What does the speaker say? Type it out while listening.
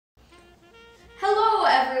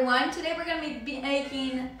everyone. Today we're going to be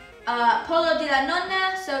making Pollo della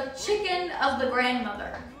Nonna, so chicken of the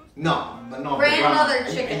grandmother. No, but not grandmother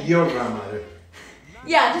chicken. Your grandmother.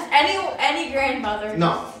 Yeah, just any grandmother.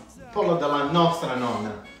 No, Pollo della nostra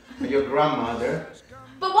nonna. Your grandmother.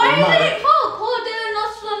 But why isn't it called Pollo della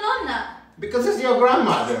nostra nonna? Because it's your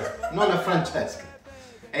grandmother, Nonna Francesca.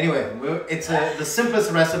 Anyway, it's the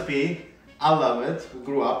simplest recipe. I love it. We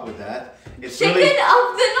grew up with that. It's chicken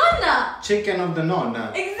of the nonna. Chicken of the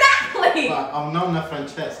nonna. Exactly. Of Nonna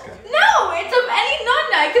Francesca. No, it's of any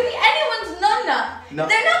nonna. It could be anyone's nonna. No.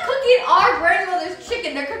 They're not cooking our grandmother's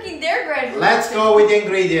chicken. They're cooking their grandmother's Let's chicken. go with the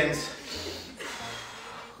ingredients.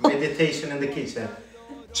 Meditation in the kitchen.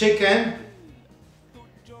 Chicken.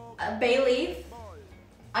 Bay leaf,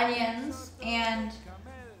 onions, and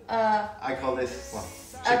I call this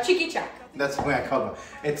chicken. That's the way I call it.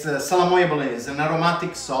 It's salamoia bolognese, an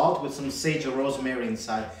aromatic salt with some sage or rosemary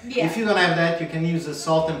inside. Yeah. If you don't have that, you can use the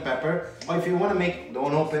salt and pepper. Or if you want to make,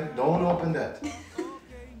 don't open that.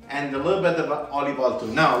 And a little bit of olive oil too.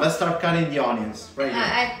 Now let's start cutting the onions right here.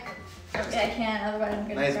 I can't, otherwise I'm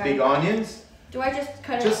gonna Nice cry. big onions. Do I just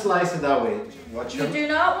cut it? Just slice it that way. Watch You your. do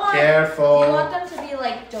not want. Careful. You want them to be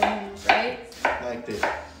like domes, right? Like this.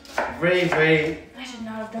 Very, very I should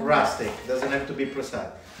not have done rustic. Doesn't have to be precise.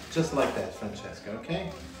 Just like that, Francesca,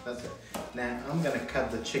 okay? That's it. Now I'm gonna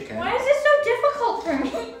cut the chicken. Why is this so difficult for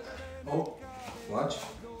me? Oh, watch.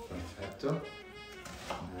 Perfetto.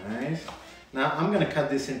 Nice. Now I'm gonna cut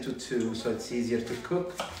this into two so it's easier to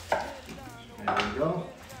cook. There we go.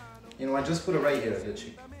 You know what? Just put it right here,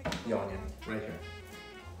 the onion, right here.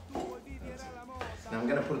 That's it. Now I'm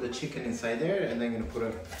gonna put the chicken inside there, and then I'm gonna put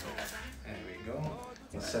it. There we go.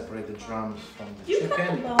 Let's separate the drums from the chicken. You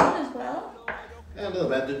cut the bone as well? A little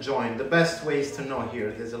bit, the joint. The best way is to know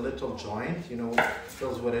here. There's a little joint, you know,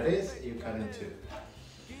 feels what it is. You cut in two.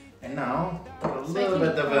 And now put a little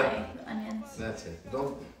bit of onions. That's it.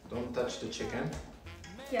 Don't touch the chicken.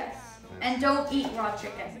 Yes. And don't eat raw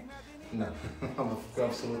chicken. No,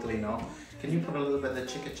 absolutely no. Can you put a little bit of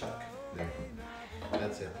chicken chuck there?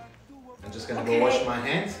 That's it. I'm just gonna go wash my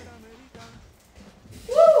hands.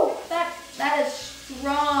 Woo! That is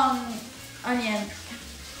strong onion.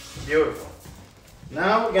 Beautiful.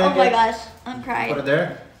 Now we're gonna my gosh, I'm crying. Put it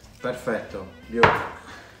there. Perfetto. Beautiful.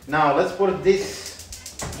 Now let's put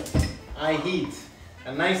this. I heat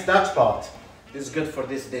a nice Dutch pot. This is good for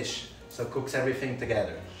this dish, so it cooks everything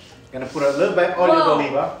together. Gonna put a little bit olive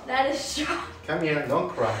oliva. That is strong. Come here, don't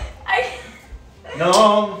cry.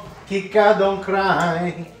 No, Chicca, don't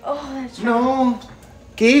cry. Oh, that's right. No,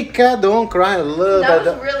 Chicca, don't cry. A little bit.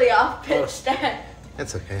 That was really off pitch.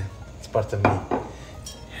 It's okay. It's part of me.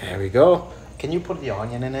 There we go. Can you put the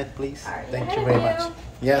onion in it, please? Thank you very much.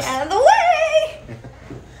 Yes. Out of the way.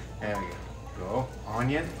 There we go.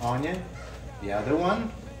 Onion. The other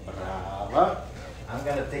one. Brava. I'm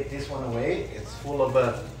gonna take this one away. It's full of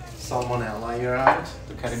salmonella. You're out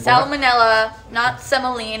to cut it. Salmonella, not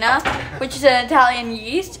semolina, which is an Italian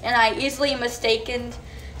yeast, and I easily mistaken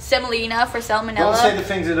semolina for salmonella. Don't say the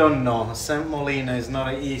things you don't know. Semolina is not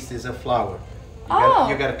a yeast; it's a flour.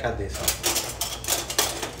 You gotta cut this off.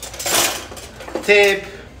 Tip.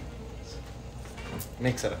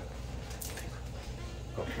 Mix it up.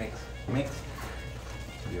 Go, mix.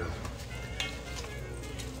 Beautiful.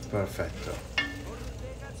 Perfetto.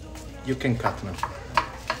 You can cut now.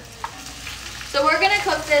 So we're gonna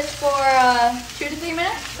cook this for 2 to 3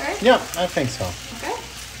 minutes, right? Yeah, I think so. Okay.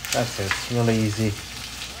 That's it. It's really easy.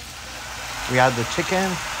 We add the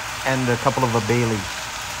chicken and a couple of bay leaves.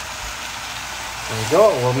 There we go.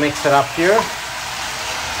 We'll mix it up here.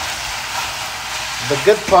 The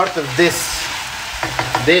good part of this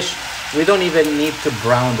dish, we don't even need to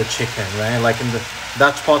brown the chicken, right? Like in the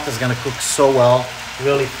Dutch pot is gonna cook so well,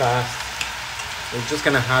 really fast. We're just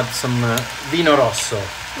gonna add some vino rosso.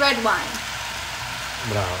 Red wine.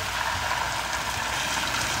 Bravo.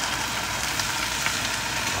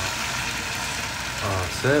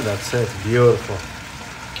 Oh, that's it. Beautiful.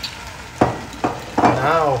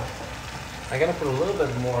 Now, I'm gonna put a little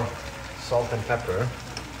bit more salt and pepper.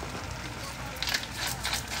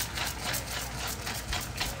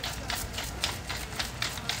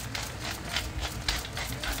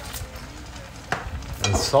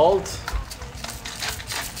 And salt.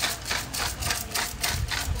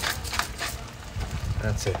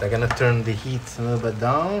 That's it. I'm gonna turn the heat a little bit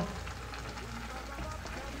down.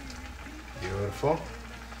 Beautiful.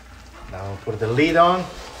 Now I'll put the lid on.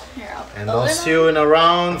 Here, And I'll see you in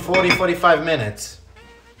around 40-45 minutes.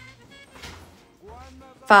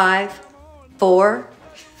 5, 4,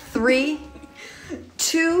 3,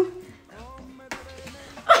 2.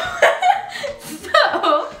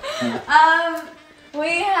 So,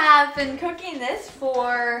 We have been cooking this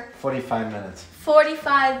for 45 minutes.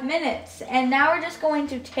 45 minutes. And now we're just going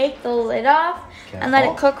to take the lid off and let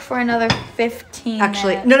it cook for another 15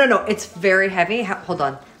 Actually, minutes. no. It's very heavy. Hold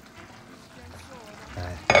on.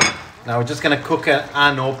 Right. Now we're just gonna cook it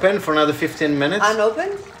unopened for another 15 minutes.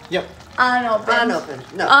 Unopened? Yep. Unopened. Unopened.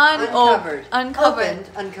 No. Uncovered. Opened.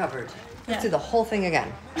 Uncovered. Yeah. Let's do the whole thing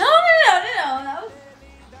again. No. That was...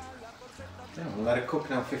 Yeah, we'll let it cook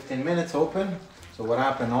now 15 minutes open. So what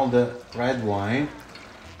happened? All the red wine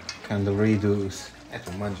kind of reduce.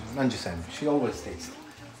 Ecco, mangi sempre. She always tastes.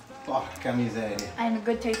 Porca miseria. I'm a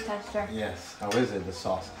good taste tester. Yes. How is it, the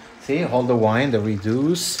sauce? See, all the wine, the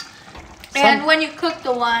reduce. And when you cook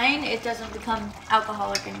the wine, it doesn't become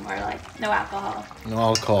alcoholic anymore. Like, no alcohol. No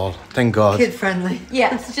alcohol. Thank God. Kid friendly.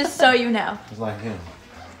 Yes, just so you know. It's like, yeah.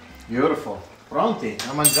 Beautiful. Pronti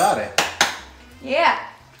a mangiare. Yeah.